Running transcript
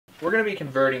we're going to be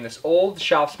converting this old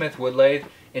Shopsmith wood lathe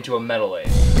into a metal lathe.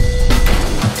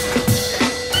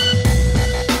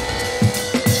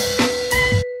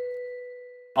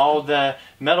 All the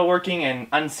metalworking and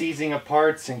unseizing of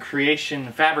parts and creation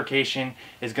and fabrication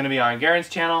is going to be on Garen's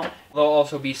channel. There'll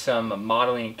also be some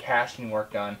modeling and casting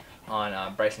work done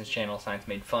on Bryson's channel, Science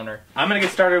Made Funner. I'm going to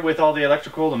get started with all the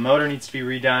electrical. The motor needs to be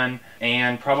redone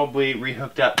and probably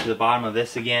rehooked up to the bottom of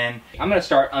this again. I'm going to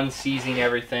start unseizing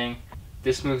everything.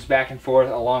 This moves back and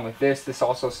forth along with this. This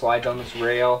also slides on this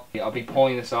rail. I'll be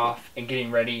pulling this off and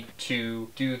getting ready to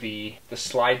do the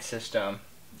slide system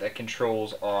that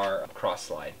controls our cross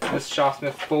slide. This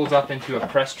Shopsmith folds up into a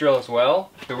press drill as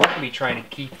well. So we're going to be trying to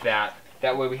keep that.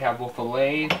 That way we have both the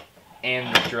lathe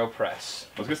and the drill press.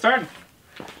 Let's get started.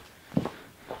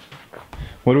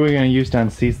 What are we going to use to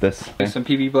unseize this? Some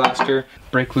PV blaster,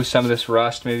 break loose some of this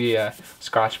rust, maybe a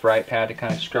Scotch-Brite pad to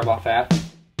kind of scrub off that.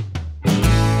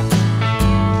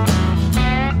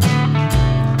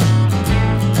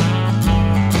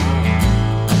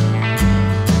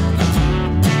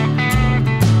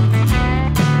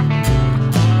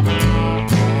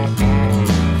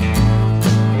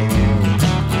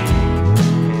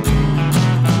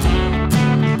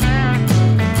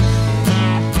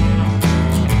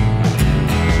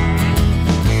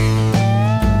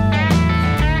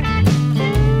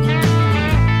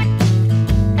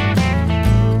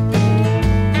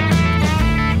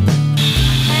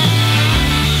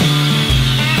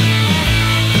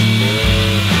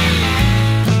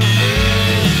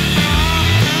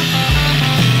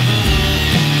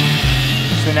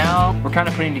 So now we're kind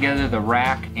of putting together the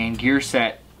rack and gear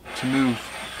set to move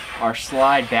our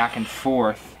slide back and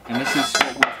forth. And this is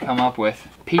what we've come up with.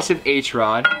 Piece of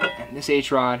H-rod, and this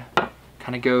H-rod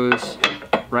kind of goes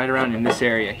right around in this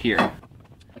area here.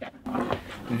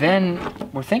 Then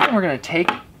we're thinking we're going to take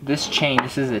this chain.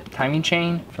 This is a timing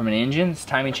chain from an engine. It's a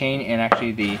timing chain and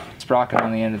actually the sprocket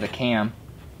on the end of the cam.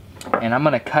 And I'm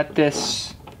going to cut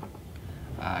this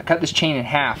chain in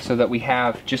half so that we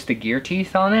have just the gear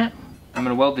teeth on it. I'm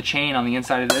going to weld the chain on the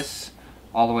inside of this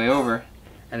all the way over,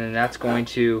 and then that's going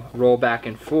to roll back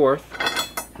and forth.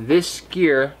 This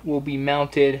gear will be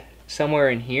mounted somewhere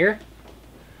in here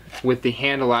with the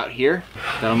handle out here.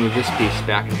 That'll move this piece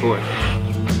back and forth.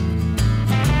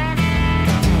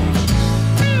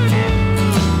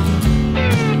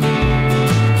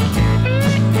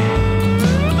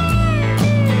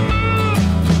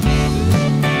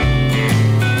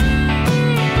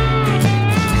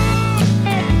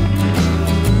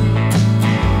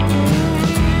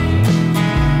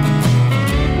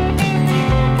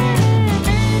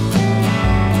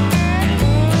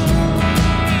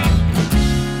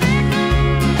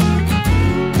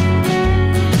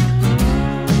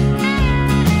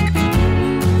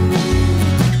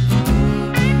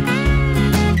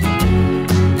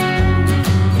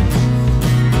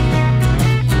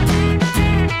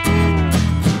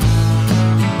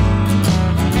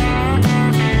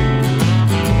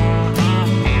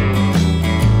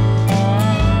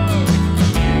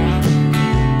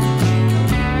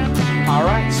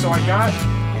 So I got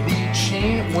the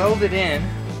chain welded in.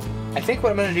 I think what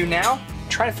I'm going to do now,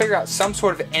 try to figure out some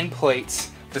sort of end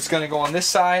plates that's going to go on this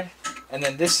side and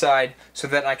then this side so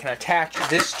that I can attach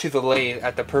this to the lathe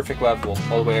at the perfect level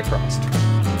all the way across.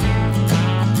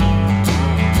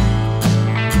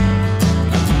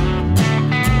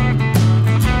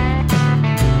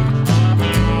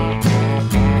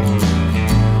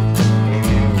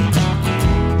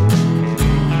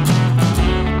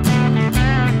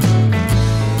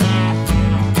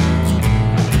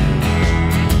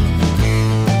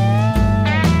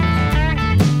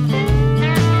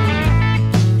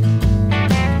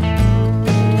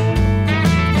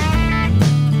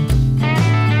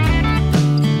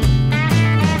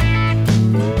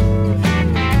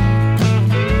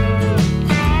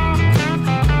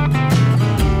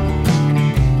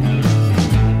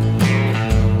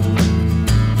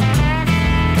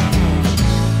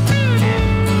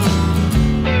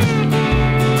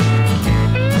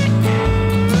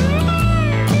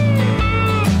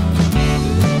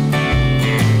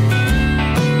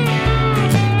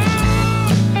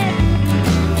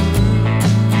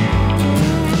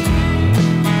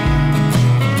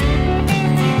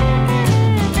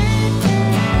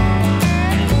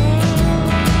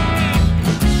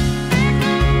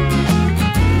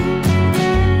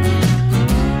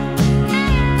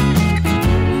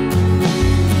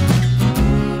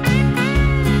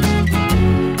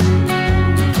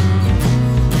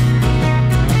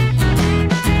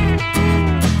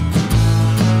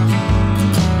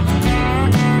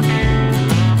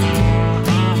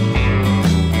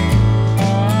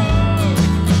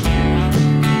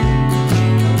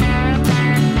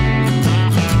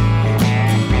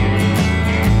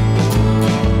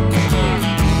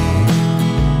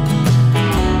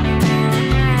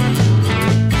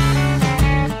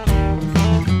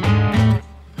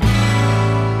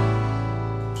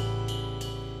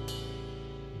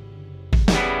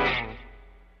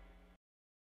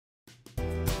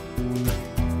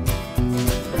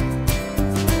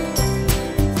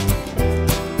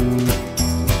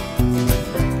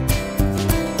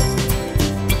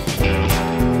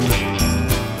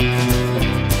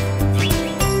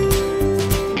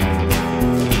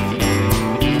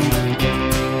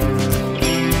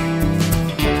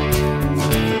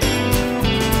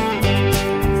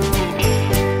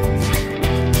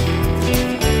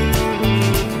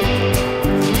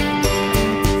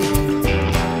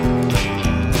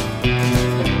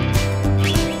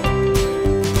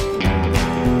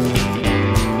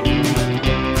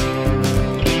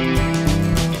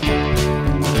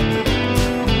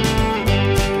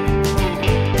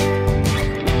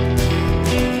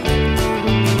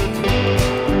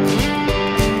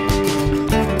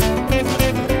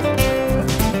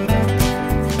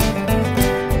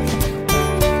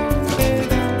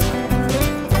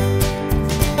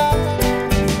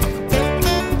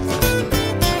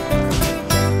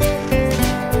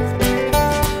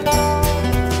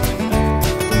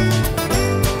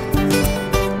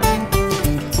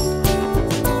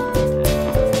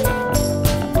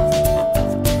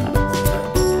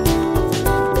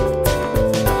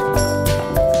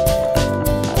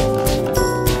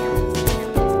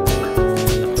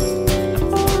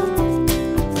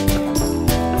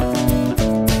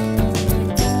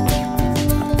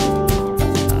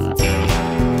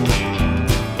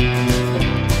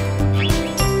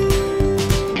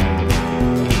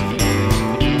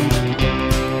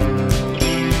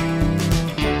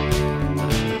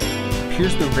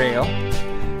 here's the rail,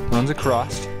 runs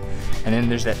across, and then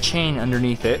there's that chain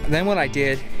underneath it. Then what I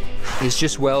did is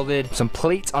just welded some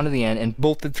plates onto the end and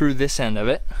bolted through this end of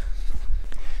it.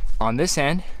 On this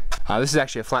end, this is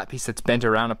actually a flat piece that's bent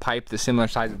around a pipe the similar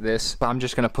size of this. I'm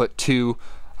just gonna put 2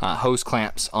 hose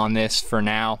clamps on this for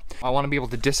now. I want to be able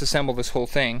to disassemble this whole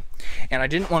thing, and I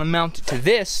didn't want to mount it to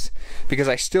this because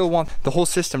I still want the whole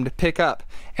system to pick up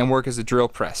and work as a drill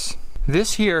press.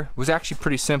 This here was actually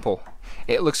pretty simple.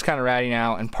 It looks kind of ratty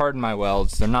now, and pardon my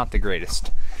welds, they're not the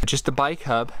greatest. Just a bike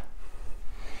hub,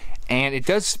 and it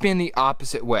does spin the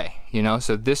opposite way, you know,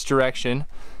 so this direction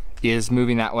is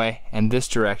moving that way and this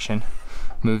direction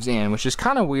moves in, which is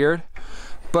kind of weird,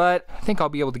 but I think I'll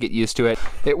be able to get used to it.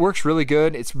 It works really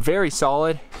good. It's very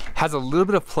solid, has a little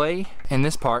bit of play in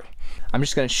this part. I'm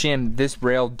just gonna shim this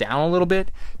rail down a little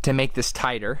bit to make this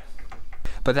tighter.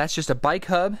 But that's just a bike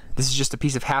hub. This is just a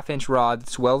piece of 1/2-inch rod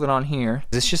that's welded on here.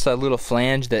 It's just a little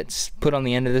flange that's put on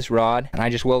the end of this rod, and I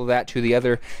just welded that to the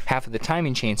other half of the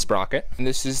timing chain sprocket. And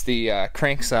this is the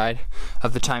crank side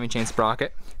of the timing chain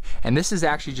sprocket. And this is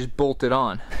actually just bolted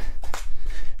on.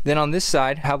 Then on this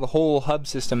side, how the whole hub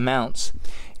system mounts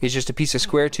is just a piece of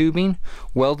square tubing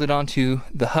welded onto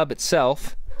the hub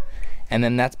itself, and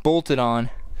then that's bolted on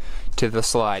to the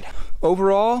slide.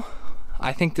 Overall,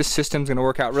 I think this system's gonna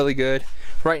work out really good.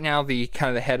 Right now, the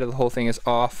head of the whole thing is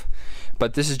off,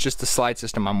 but this is just the slide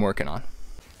system I'm working on.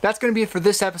 That's gonna be it for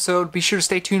this episode. Be sure to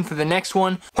stay tuned for the next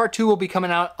one. Part 2 will be coming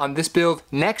out on this build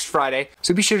next Friday,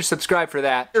 so be sure to subscribe for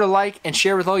that. Be sure to like and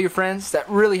share with all your friends. That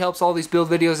really helps all these build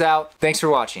videos out. Thanks for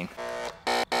watching.